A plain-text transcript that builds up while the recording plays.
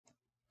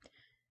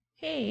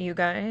Hey, you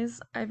guys.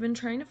 I've been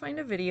trying to find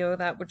a video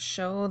that would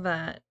show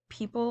that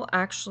people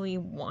actually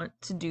want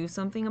to do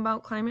something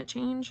about climate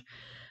change,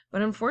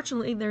 but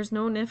unfortunately, there's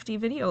no nifty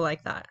video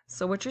like that.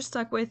 So, what you're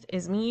stuck with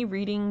is me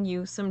reading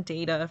you some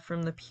data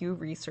from the Pew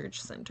Research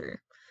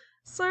Center.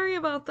 Sorry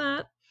about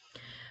that.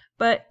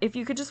 But if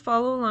you could just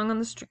follow along on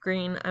the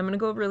screen, I'm going to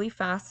go really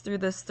fast through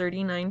this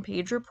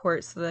 39-page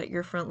report so that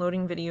your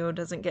front-loading video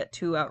doesn't get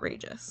too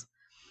outrageous.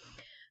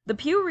 The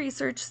Pew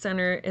Research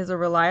Center is a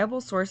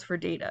reliable source for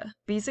data.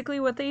 Basically,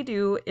 what they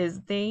do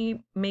is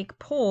they make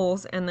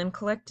polls and then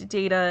collect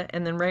data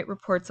and then write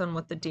reports on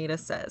what the data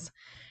says.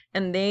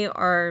 And they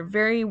are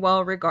very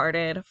well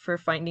regarded for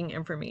finding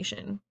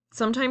information.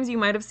 Sometimes you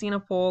might have seen a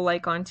poll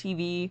like on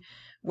TV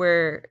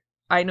where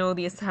I know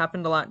this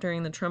happened a lot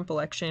during the Trump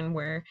election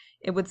where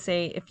it would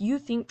say, if you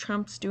think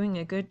Trump's doing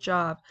a good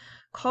job,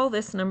 call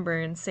this number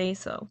and say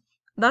so.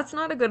 That's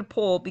not a good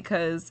poll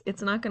because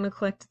it's not going to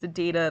collect the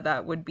data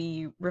that would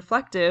be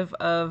reflective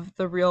of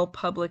the real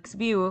public's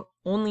view.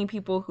 Only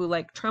people who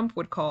like Trump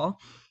would call.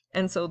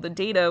 And so the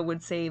data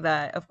would say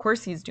that, of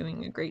course, he's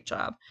doing a great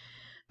job.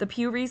 The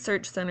Pew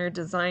Research Center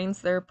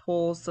designs their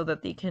polls so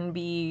that they can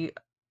be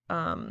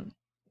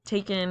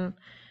taken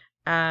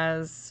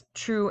as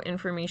true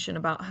information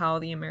about how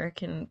the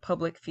American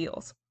public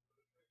feels.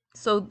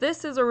 So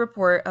this is a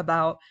report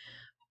about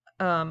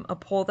a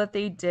poll that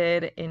they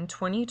did in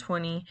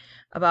 2020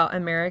 about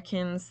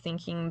Americans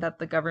thinking that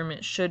the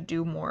government should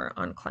do more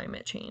on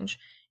climate change,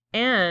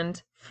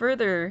 and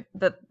further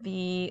that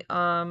the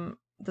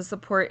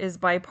support is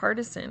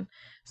bipartisan.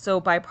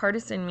 So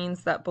bipartisan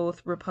means that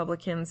both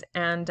Republicans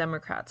and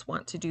Democrats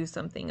want to do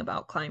something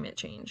about climate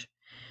change.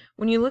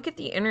 When you look at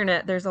the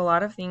internet, there's a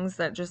lot of things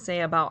that just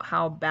say about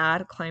how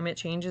bad climate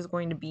change is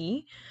going to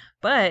be,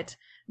 but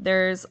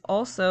there's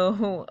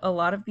also a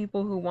lot of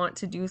people who want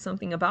to do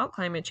something about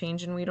climate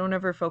change, and we don't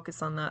ever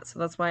focus on that. So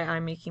that's why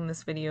I'm making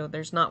this video.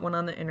 There's not one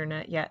on the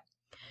internet yet.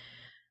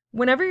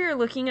 Whenever you're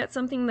looking at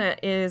something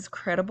that is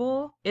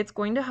credible, it's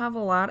going to have a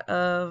lot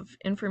of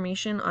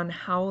information on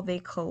how they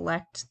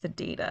collect the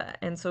data.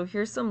 And so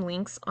here's some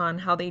links on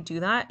how they do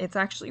that. It's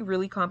actually a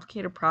really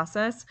complicated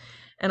process,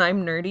 and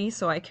I'm nerdy,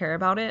 so I care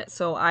about it.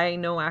 So I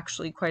know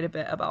actually quite a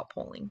bit about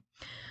polling.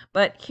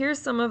 But here's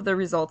some of the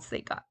results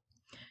they got.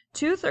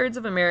 2/3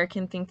 of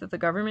Americans think that the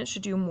government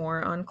should do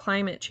more on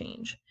climate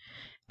change.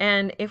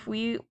 And if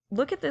we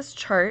look at this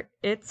chart,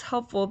 it's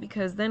helpful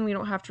because then we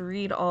don't have to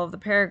read all of the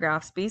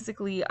paragraphs.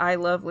 Basically, I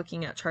love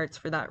looking at charts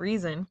for that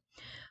reason.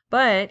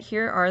 But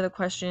here are the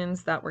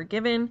questions that were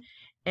given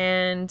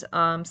and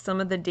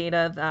some of the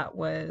data that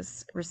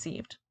was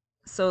received.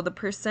 So the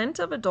percent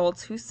of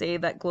adults who say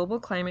that global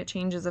climate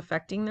change is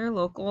affecting their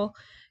local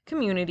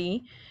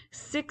community,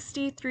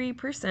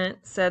 63%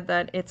 said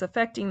that it's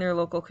affecting their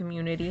local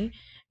community,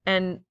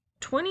 and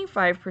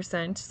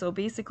 25%, so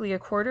basically a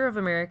quarter of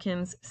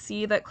Americans,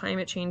 see that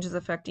climate change is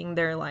affecting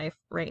their life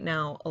right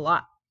now a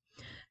lot.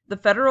 The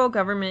federal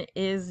government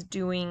is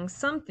doing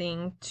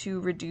something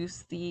to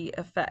reduce the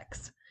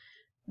effects.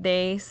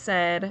 They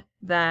said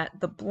that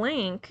the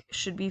blank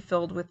should be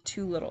filled with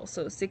too little.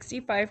 So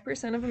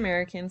 65% of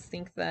Americans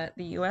think that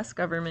the US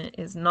government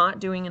is not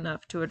doing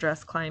enough to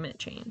address climate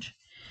change.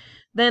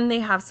 Then they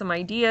have some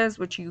ideas,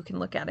 which you can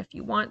look at if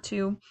you want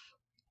to,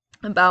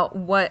 about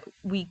what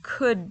we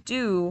could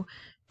do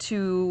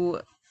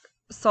to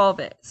solve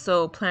it.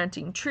 So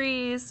planting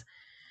trees,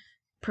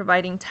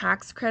 providing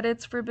tax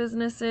credits for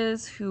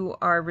businesses who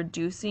are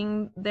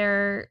reducing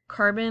their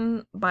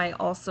carbon by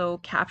also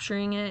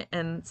capturing it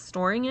and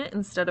storing it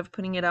instead of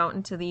putting it out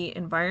into the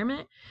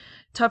environment,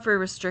 tougher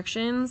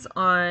restrictions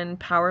on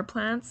power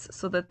plants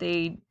so that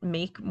they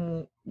make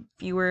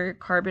fewer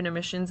carbon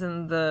emissions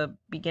in the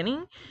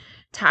beginning,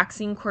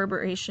 taxing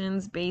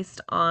corporations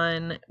based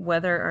on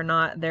whether or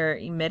not they're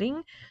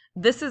emitting.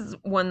 This is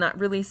one that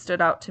really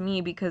stood out to me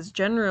because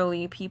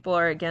generally people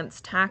are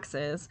against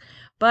taxes,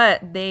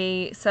 but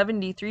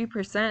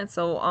 73%,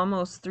 so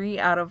almost 3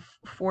 out of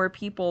 4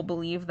 people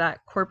believe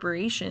that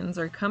corporations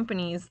or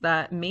companies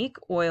that make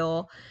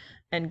oil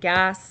and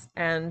gas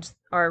and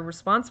are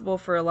responsible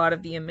for a lot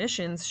of the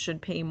emissions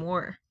should pay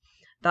more.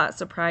 That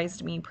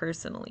surprised me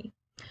personally.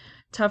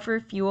 Tougher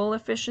fuel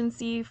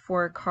efficiency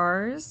for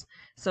cars,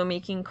 so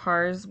making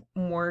cars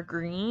more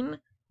green.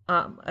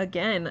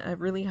 Again, a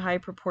really high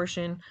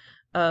proportion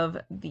of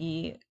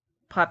the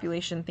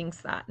population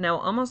thinks that. Now,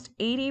 almost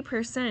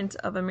 80%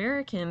 of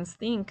Americans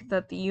think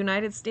that the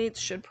United States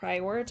should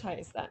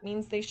prioritize. That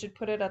means they should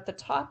put it at the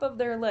top of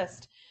their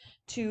list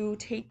to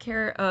take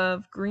care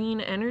of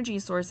green energy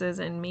sources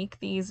and make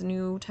these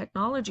new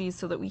technologies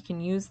so that we can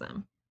use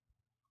them.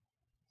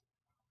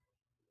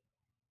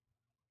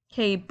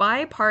 Okay,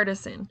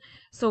 bipartisan.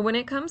 So when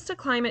it comes to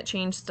climate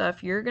change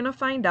stuff, you're going to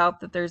find out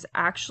that there's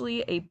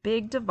actually a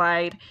big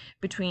divide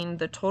between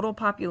the total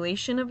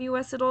population of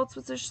US adults,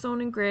 which is shown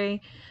in gray,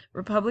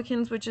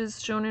 Republicans, which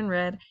is shown in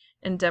red,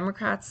 and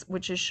Democrats,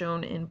 which is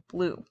shown in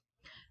blue.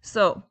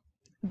 So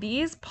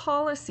these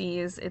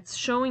policies, it's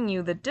showing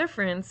you the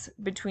difference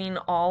between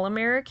all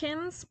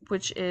Americans,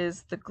 which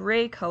is the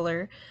gray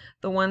color,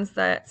 the ones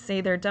that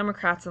say they're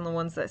Democrats and the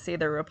ones that say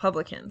they're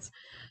Republicans.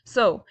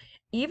 So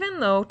even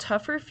though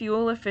tougher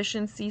fuel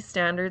efficiency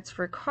standards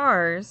for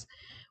cars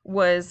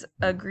was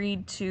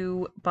agreed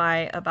to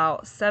by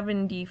about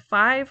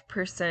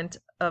 75%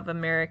 of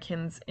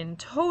Americans in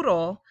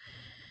total,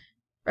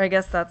 or I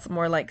guess that's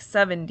more like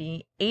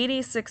 70,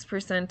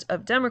 86%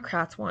 of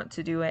Democrats want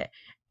to do it,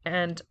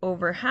 and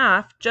over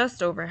half,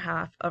 just over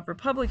half of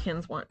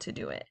Republicans want to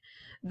do it.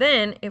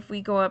 Then, if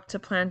we go up to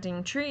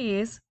planting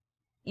trees,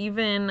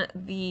 even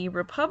the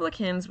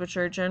Republicans, which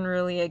are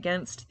generally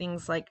against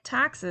things like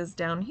taxes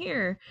down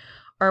here,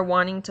 are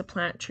wanting to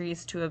plant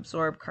trees to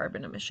absorb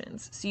carbon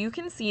emissions. So you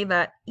can see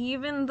that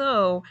even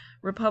though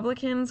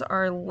Republicans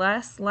are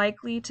less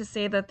likely to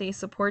say that they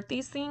support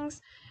these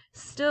things,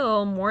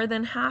 still more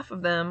than half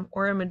of them,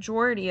 or a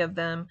majority of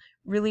them,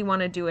 really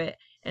want to do it.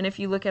 And if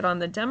you look at on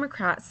the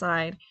Democrat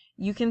side,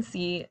 you can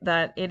see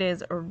that it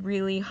is a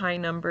really high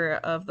number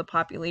of the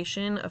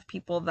population of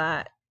people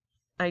that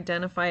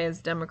identify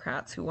as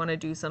Democrats who want to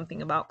do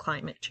something about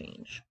climate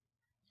change.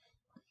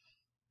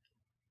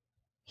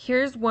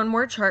 Here's one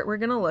more chart we're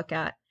going to look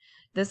at.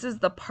 This is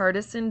the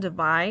partisan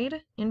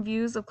divide in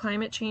views of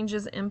climate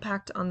change's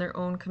impact on their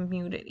own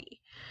community.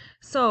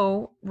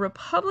 So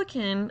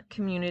Republican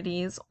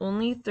communities,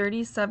 only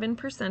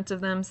 37%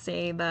 of them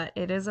say that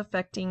it is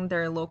affecting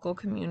their local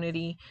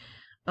community,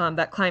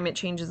 that climate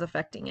change is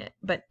affecting it.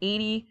 But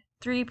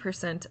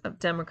 83% of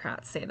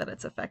Democrats say that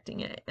it's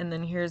affecting it. And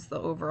then here's the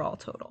overall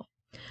total.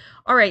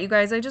 All right, you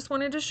guys, I just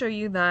wanted to show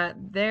you that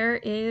there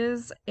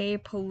is a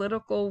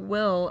political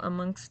will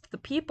amongst the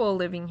people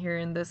living here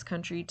in this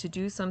country to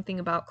do something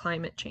about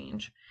climate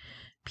change.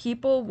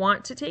 People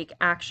want to take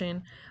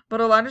action,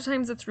 but a lot of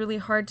times it's really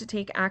hard to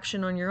take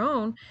action on your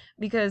own,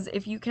 because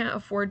if you can't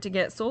afford to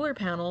get solar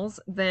panels,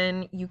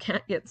 then you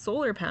can't get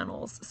solar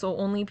panels. So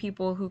only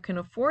people who can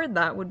afford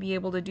that would be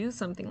able to do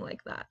something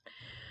like that.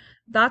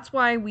 That's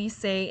why we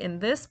say in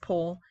this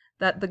poll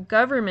that the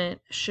government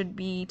should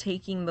be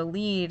taking the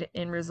lead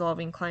in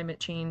resolving climate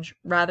change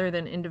rather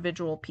than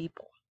individual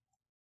people.